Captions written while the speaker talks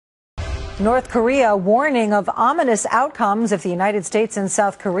North Korea warning of ominous outcomes if the United States and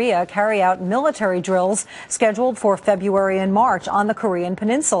South Korea carry out military drills scheduled for February and March on the Korean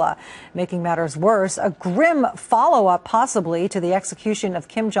peninsula. Making matters worse, a grim follow-up possibly to the execution of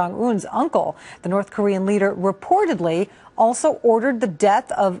Kim Jong-un's uncle. The North Korean leader reportedly also ordered the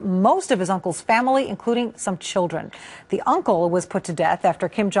death of most of his uncle's family, including some children. The uncle was put to death after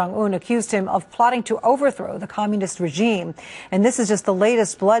Kim Jong-un accused him of plotting to overthrow the communist regime. And this is just the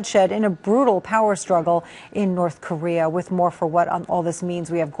latest bloodshed in a brutal power struggle in North Korea. With more for what all this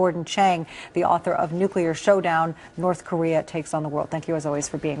means, we have Gordon Chang, the author of Nuclear Showdown, North Korea Takes on the World. Thank you, as always,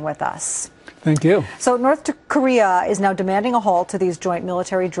 for being with us. Thank you. So North Korea is now demanding a halt to these joint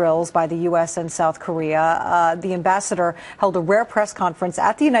military drills by the U.S. and South Korea. The ambassador held a rare press conference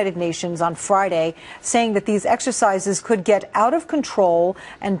at the United Nations on Friday, saying that these exercises could get out of control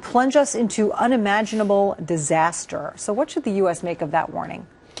and plunge us into unimaginable disaster. So what should the U.S. make of that warning?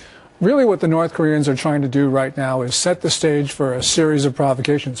 Really what the North Koreans are trying to do right now is set the stage for a series of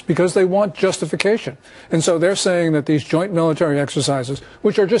provocations because they want justification. And so they're saying that these joint military exercises,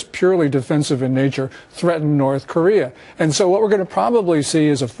 which are just purely defensive in nature, threaten North Korea. And so what we're going to probably see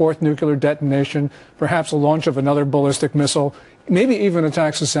is a fourth nuclear detonation, perhaps a launch of another ballistic missile, maybe even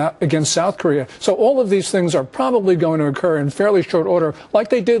attacks against South Korea. So all of these things are probably going to occur in fairly short order,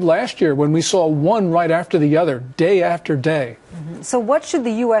 like they did last year when we saw one right after the other, day after day. So what should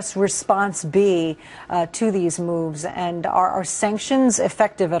the U.S. response be to these moves, and are sanctions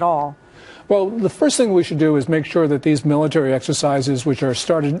effective at all? Well, the first thing we should do is make sure that these military exercises, which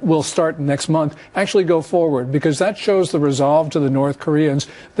will start next month, actually go forward, because that shows the resolve to the North Koreans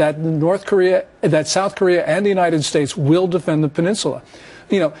that South Korea and the United States will defend the peninsula.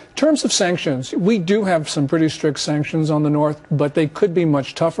 You know, in terms of sanctions, we do have some pretty strict sanctions on the North, but they could be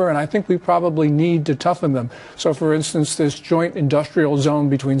much tougher, and I think we probably need to toughen them. So, for instance, this joint industrial zone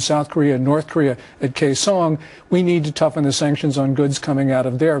between South Korea and North Korea at Kaesong, we need to toughen the sanctions on goods coming out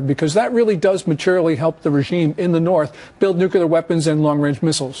of there, because that really does materially help the regime in the North build nuclear weapons and long-range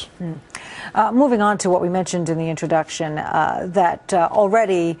missiles. Moving on to what we mentioned in the introduction, that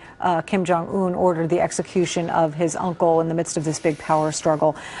already Kim Jong-un ordered the execution of his uncle in the midst of this big power struggle.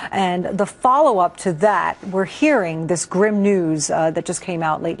 And the follow-up to that, we're hearing this grim news that just came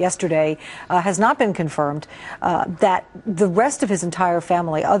out late yesterday, has not been confirmed, that the rest of his entire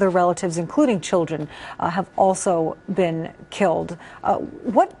family, other relatives, including children, have also been killed.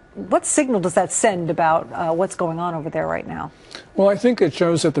 What signal does that send about what's going on over there right now? Well, I think it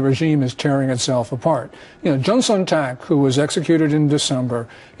shows that the regime is tearing itself apart. You know, Jun Tak, who was executed in December,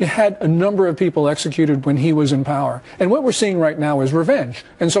 he had a number of people executed when he was in power. And what we're seeing right now is revenge.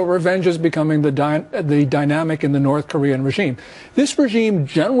 And so revenge is becoming the dynamic in the North Korean regime. This regime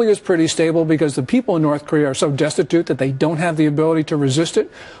generally is pretty stable because the people in North Korea are so destitute that they don't have the ability to resist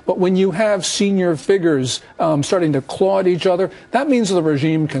it. But when you have senior figures starting to claw at each other, that means the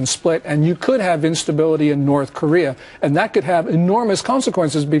regime can split, and you could have instability in North Korea. And that could have enormous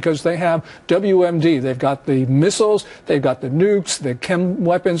consequences because they have WMD. They've got the missiles, they've got the nukes, the chem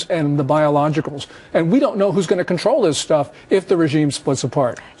weapons, and the biologicals. And we don't know who's going to control this stuff if the regime splits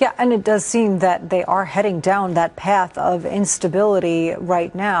apart. Yeah, and it does seem that they are heading down that path of instability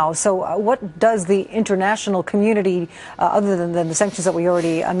right now. So what does the international community, other than the sanctions that we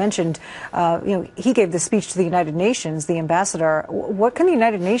already mentioned, he gave the speech to the United Nations, the ambassador. What can the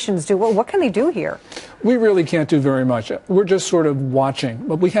United Nations do? What can they do here? We really can't do very much. We're just sort of watching.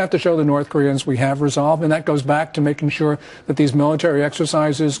 But we have to show the North Koreans we have resolve, and that goes back to making sure that these military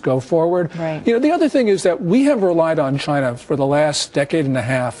exercises go forward. Right. You know, the other thing is that we have relied on China for the last decade and a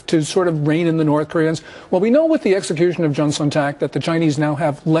half to sort of rein in the North Koreans. Well, we know with the execution of Jun Tak that the Chinese now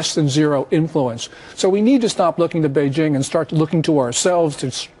have less than zero influence. So we need to stop looking to Beijing and start looking to ourselves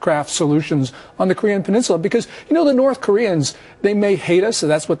to craft solutions on the Korean Peninsula, because, you know, the North Koreans, they may hate us, so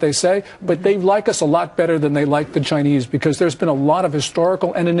that's what they say, but they like us a lot better than they like the Chinese, because there's been a lot of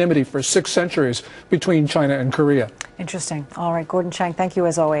historical anonymity for 6 centuries between China and Korea. Interesting. All right, Gordon Chang, thank you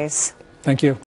as always. Thank you.